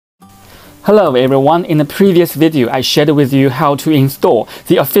Hello everyone, in the previous video I shared with you how to install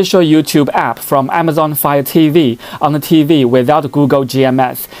the official YouTube app from Amazon Fire TV on the TV without Google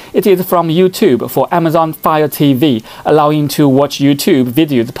GMS. It is from YouTube for Amazon Fire TV, allowing you to watch YouTube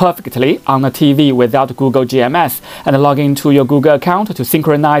videos perfectly on the TV without Google GMS, and log into your Google account to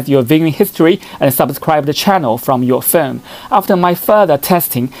synchronize your viewing history and subscribe the channel from your phone. After my further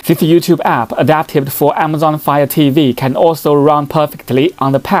testing, this YouTube app adapted for Amazon Fire TV can also run perfectly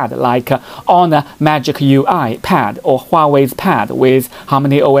on the pad like Honor Magic HUAWEI Pad or HUAWEI's Pad with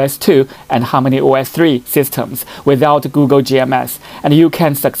Harmony OS 2 and Harmony OS 3 systems without Google GMS, and you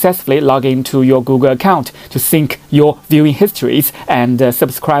can successfully log into your Google account to sync your viewing histories and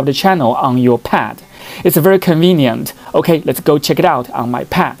subscribe the channel on your pad. It's very convenient. Okay, let's go check it out on my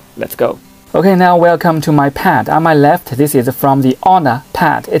pad. Let's go. Okay, now welcome to my pad. On my left, this is from the Honor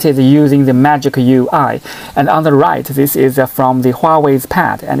Pad. It is using the Magic UI. And on the right, this is from the HUAWEI's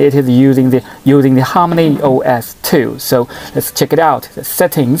Pad, and it is using the Harmony OS 2. So let's check it out. The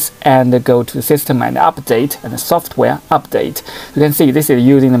settings and go to System and Update and Software Update. You can see this is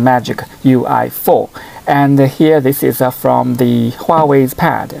using the Magic UI 4. And here, this is from the HUAWEI's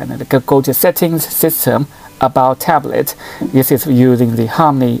Pad. And go to Settings, System, About Tablet. This is using the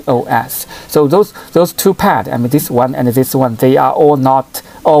Harmony OS. So those two pads, I mean this one and this one, they are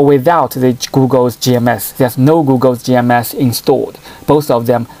all without the Google's GMS. There's no Google's GMS installed. Both of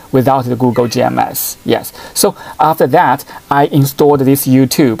them without the Google GMS. Yes. So after that, I installed this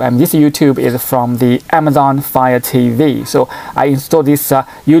YouTube, and this YouTube is from the Amazon Fire TV. So I installed this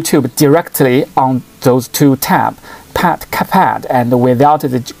YouTube directly on those two tabs. Pad and without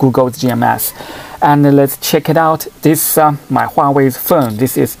the Google's GMS. And let's check it out. This my HUAWEI's phone.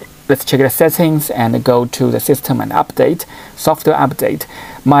 Let's check the settings and go to the System and Update, Software Update.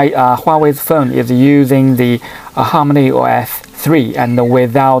 My HUAWEI's phone is using the Harmony OS 3 and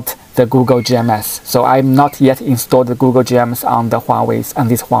without the Google GMS. So I'm not yet installed the Google GMS on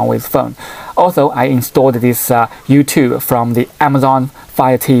this HUAWEI's phone. Also, I installed this YouTube from the Amazon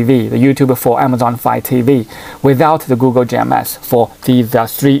Fire TV, the YouTube for Amazon Fire TV, without the Google GMS for these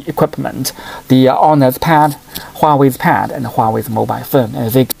three equipment: the Honor's Pad, HUAWEI's Pad, and HUAWEI's mobile phone, and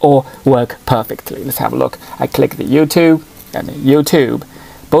they all work perfectly. Let's have a look. I click the YouTube and the YouTube.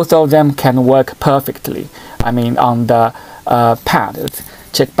 Both of them can work perfectly. I mean, on the pad.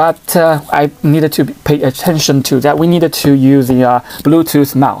 Check, but I needed to pay attention to that. We needed to use the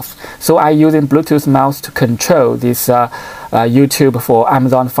Bluetooth mouse. So I using Bluetooth mouse to control this YouTube for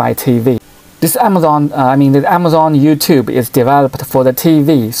Amazon Fire TV. This the Amazon YouTube is developed for the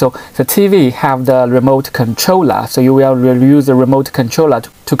TV. So the TV have the remote controller. So you will use the remote controller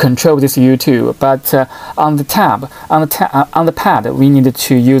to control this YouTube. But on the pad, we needed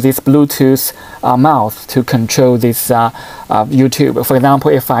to use this Bluetooth mouse to control this YouTube. For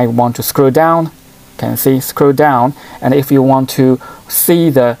example, if I want to scroll down, you can see scroll down, and if you want to see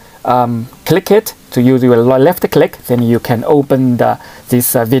the click it, to use your left click, then you can open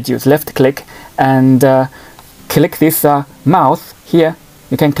these videos. Left click and click this mouse here.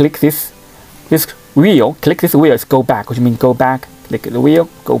 You can click this wheel. Click this wheel, it's go back, which means go back. Click the wheel,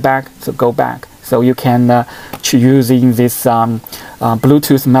 go back, so go back. So you can using this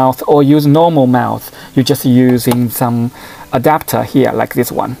Bluetooth mouse or use normal mouse. You're just using some adapter here, like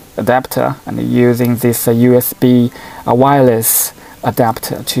this one adapter, and using this USB wireless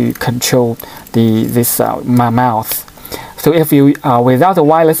adapter to control this mouse. So if you without the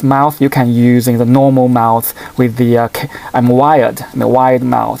wireless mouse, you can using the normal mouse with the wired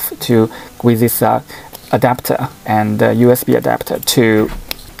mouse with this adapter and USB adapter to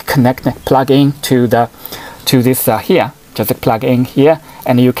plug in to this here. Just plug in here,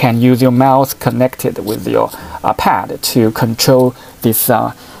 and you can use your mouse connected with your pad to control this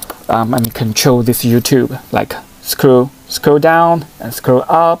control this YouTube, like scroll down and scroll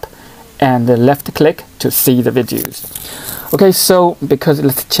up and left click to see the videos. Okay, so because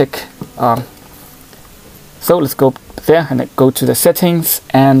let's check so let's go there and go to the settings,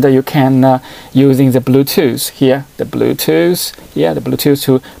 and you can using the Bluetooth here, the Bluetooth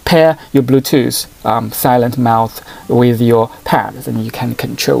to pair your Bluetooth silent mouse with your pad, and you can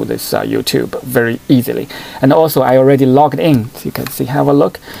control this YouTube very easily. And also I already logged in, so you can see, have a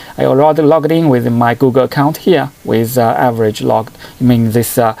look. I already logged in with my Google account here with average logged. I mean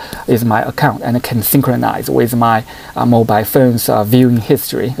this is my account, and it can synchronize with my mobile phone's viewing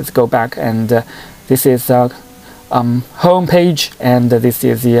history. Let's go back, and this is home page, and this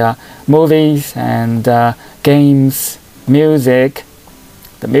is the movies and games, music,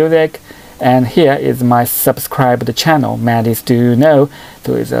 And here is my subscribed channel. Maddies do know.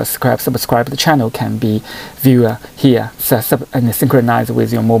 So it's a subscribed channel can be viewed here and synchronized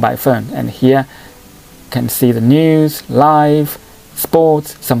with your mobile phone. And here you can see the news, live,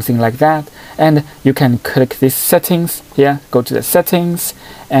 sports, something like that. And you can click this settings here, go to the settings,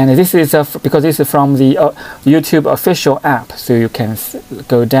 and this is because this is from the YouTube official app, so you can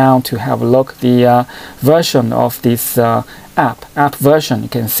go down to have a look the version of this app version. You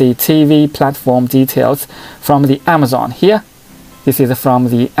can see TV platform details from the Amazon here. This is from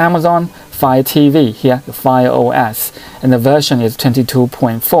the Amazon Fire TV here, the Fire OS, and the version is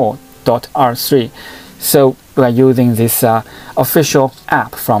 22.4.R3. So we are using this official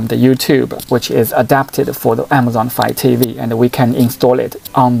app from the YouTube, which is adapted for the Amazon Fire TV, and we can install it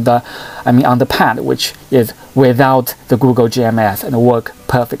on the pad, which is without the Google GMS, and work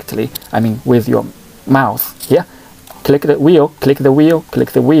perfectly. With your mouse here. Click the wheel, click the wheel,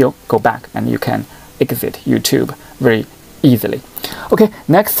 click the wheel, go back, and you can exit YouTube very easily. Okay,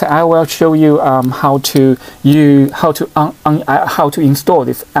 next I will show you how to install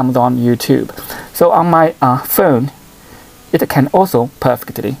this Amazon YouTube. So on my phone, it can also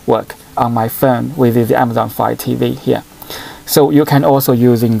perfectly work on my phone with the Amazon Fire TV here. So you can also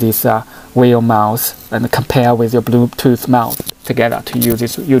using this wheel mouse and compare with your Bluetooth mouse together to use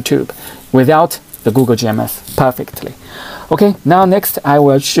this YouTube without the Google GMS perfectly. Okay, now next I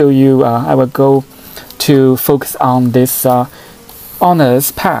will show you, I will go to focus on this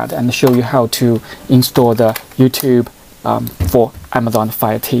HUAWEI Pad and show you how to install the YouTube for Amazon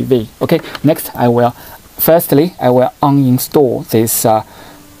Fire TV. Okay, next firstly I will uninstall this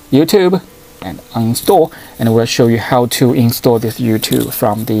YouTube and uninstall, and we'll show you how to install this YouTube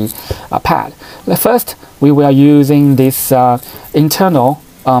from the pad. First, we were using this internal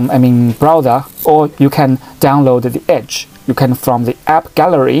browser, or you can download the Edge. You can from the app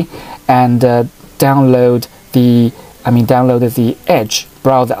gallery and download the Edge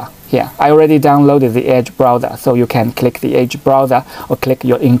browser here. I already downloaded the Edge browser, so you can click the Edge browser or click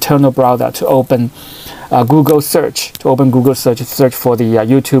your internal browser to open Google search. To open Google search, search for the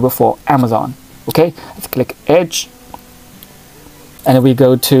YouTube for Amazon. Okay, let's click Edge, and we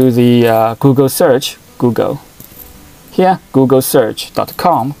go to the Google search. Google here,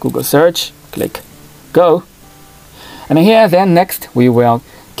 googlesearch.com. Google search. Click Go, and here then next we will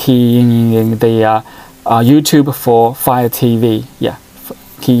key in the YouTube for Fire TV. Yeah,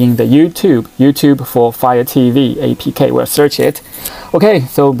 key in the YouTube for Fire TV APK. We'll search it. Okay,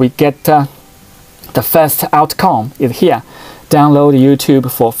 so we get the first outcome is here. Download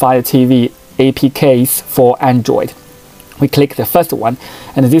YouTube for Fire TV APKs for Android. We click the first one,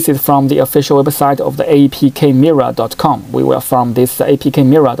 and this is from the official website of the apkmirror.com. We were from this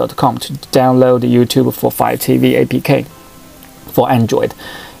apkmirror.com to download the YouTube for Fire TV APK for Android.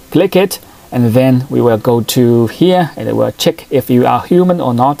 Click it, and then we will go to here and it will check if you are human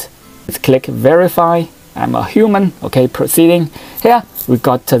or not. Let's click verify. I'm a human. Okay, proceeding. Here we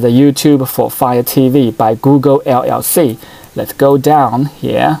got the YouTube for Fire TV by Google LLC. Let's go down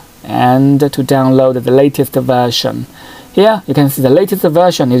here and to download the latest version. Here you can see the latest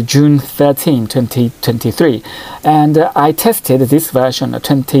version is June 13, 2023, and I tested this version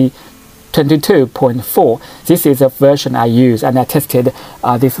 22.4. This is a version I use, and I tested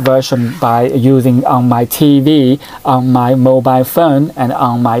this version by using on my TV, on my mobile phone, and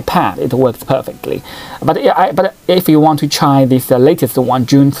on my pad. It works perfectly. But if you want to try this latest one,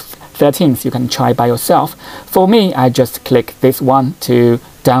 June 13th, you can try by yourself. For me, I just click this one to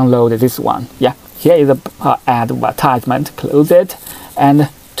download this one. Yeah, here is the advertisement. Close it, and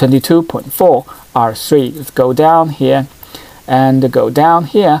 22.4 R3. Let's go down here and go down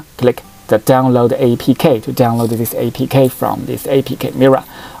here. Click the download APK to download this APK from this APK mirror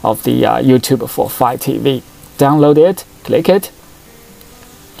of the YouTube for Fire TV. Download it. Click it.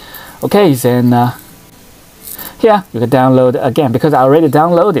 Okay, then here you can download again because I already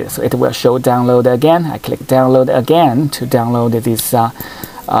downloaded, so it will show download again. I click download again to download this app.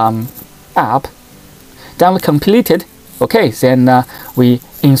 Download completed. Okay, then we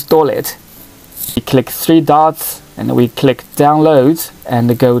install it. We click three dots and we click downloads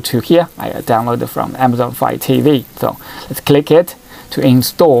and go to here. I downloaded from Amazon Fire TV. So let's click it to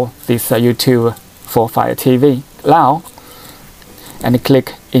install this YouTube for Fire TV. Now, and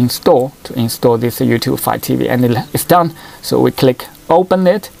click install to install this YouTube Fire TV, and it's done. So we click open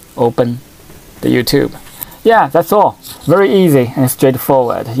it, open the YouTube. Yeah, that's all. Very easy and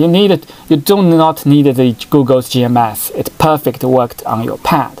straightforward. You do not need the Google's GMS. It perfect worked on your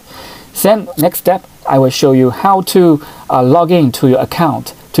pad. Then next step, I will show you how to log in to your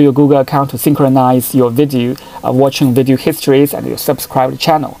account to your Google account to synchronize your video, watching video histories and your subscribed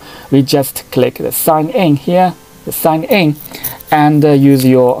channel. We just click the sign in here, the sign in, and use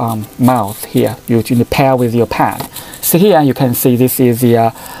your mouse here. You pair with your pad. So here you can see this is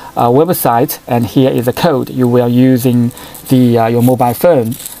the website, and here is the code you will using your mobile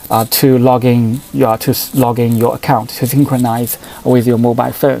phone to log in your account, to synchronize with your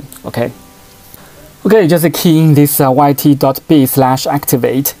mobile phone. Okay, just key in this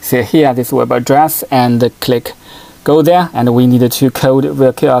yt.b/activate. So here this web address, and click go there, and we need to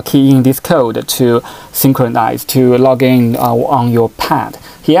key in this code to synchronize, to log in on your pad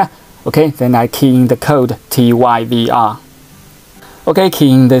here. Okay, then I key in the code TYVR. Okay,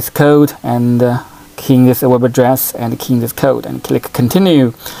 key in this code, and key in this web address, and key in this code, and click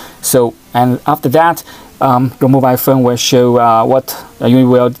continue. So, and after that, your mobile phone will show what you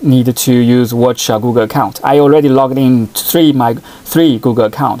will need to use watch Google account. I already logged in my three Google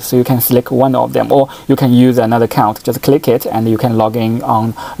accounts, so you can select one of them, or you can use another account. Just click it, and you can log in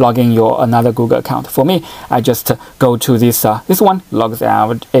your another Google account. For me, I just go to this one,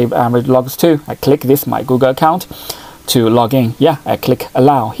 average logs to. I click this my Google account to log in. Yeah, I click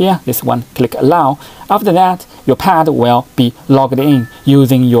allow here. This one, click allow. After that, your pad will be logged in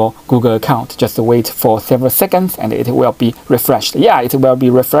using your Google account. Just wait for several seconds, and it will be refreshed. Yeah, it will be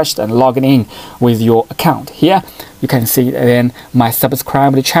refreshed and logged in with your account. Here you can see then my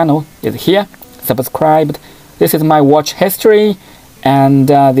subscribed channel is here. Subscribed. This is my watch history, and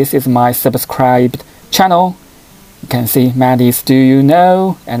this is my subscribed channel. You can see Maddie's Do You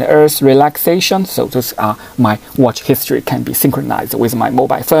Know and Earth Relaxation. So those are my watch history, can be synchronized with my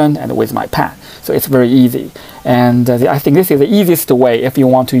mobile phone and with my pad. So it's very easy. And I think this is the easiest way if you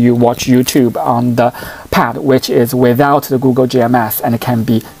want to watch YouTube on the pad, which is without the Google GMS, and it can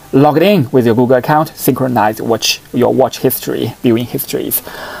be logged in with your Google account, synchronize your watch history, viewing histories.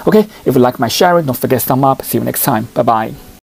 Okay, if you like my sharing, don't forget to thumb up. See you next time. Bye-bye.